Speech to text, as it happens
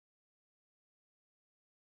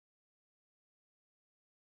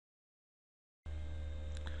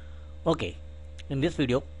Okay, in this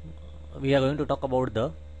video we are going to talk about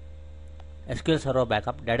the SQL Server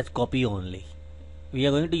backup, that is copy only. We are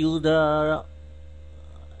going to use the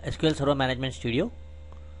SQL Server Management Studio,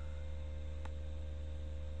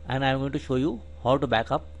 and I am going to show you how to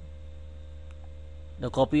backup the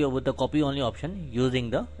copy with the copy only option using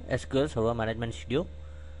the SQL Server Management Studio.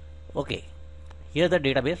 Okay, here the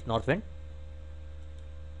database Northwind.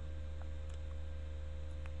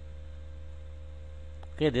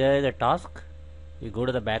 Okay, there is a task. We go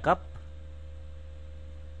to the backup.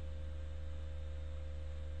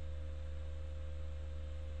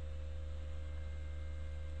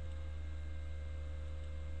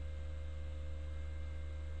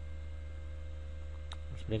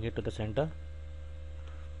 Let's bring it to the center.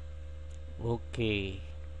 Okay,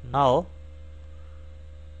 now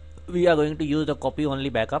we are going to use the copy only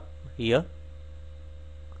backup here,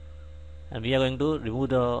 and we are going to remove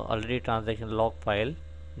the already transaction log file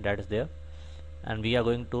that is there, and we are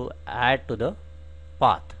going to add to the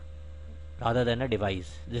path rather than a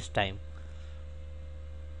device this time.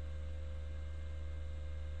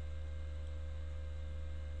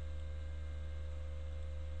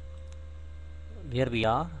 Here we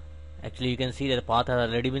are. Actually, you can see that the path has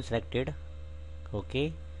already been selected.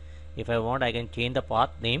 Okay, if I want, I can change the path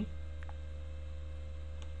name.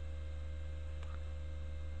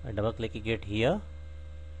 I double click it here,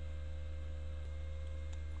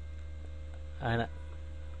 and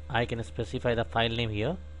I can specify the file name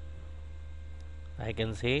here. I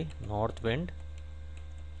can say Northwind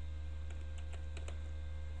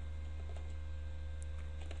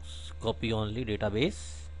copy only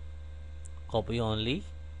database copy only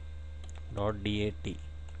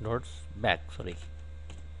 .dat back. Sorry.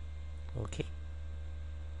 Okay,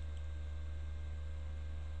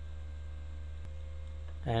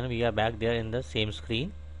 and we are back there in the same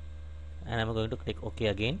screen, and I'm going to click OK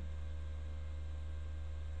again.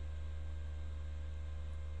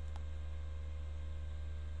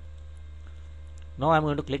 Now I'm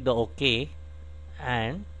going to click the OK,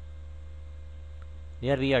 and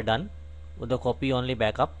here we are done with the copy only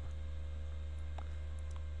backup.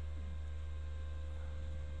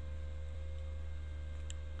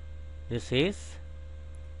 This says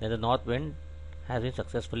that the Northwind has been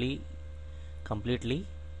successfully completely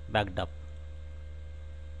backed up.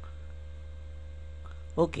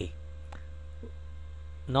 Okay,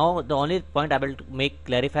 now the only point I will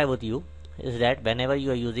clarify with you is that whenever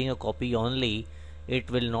you are using a copy only,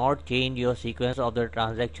 it will not change your sequence of the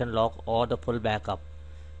transaction log or the full backup.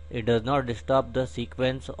 It does not disturb the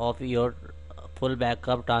sequence of your full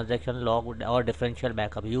backup, transaction log or differential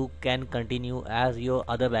backup. You can continue as your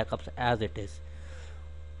other backups as it is.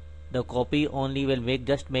 The copy only will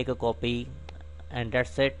just make a copy, and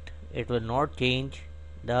that's it. It will not change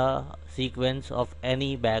the sequence of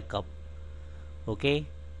any backup. Okay,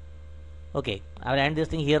 I will end this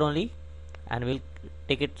thing here only, and we'll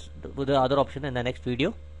take it to the other option in the next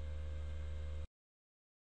video.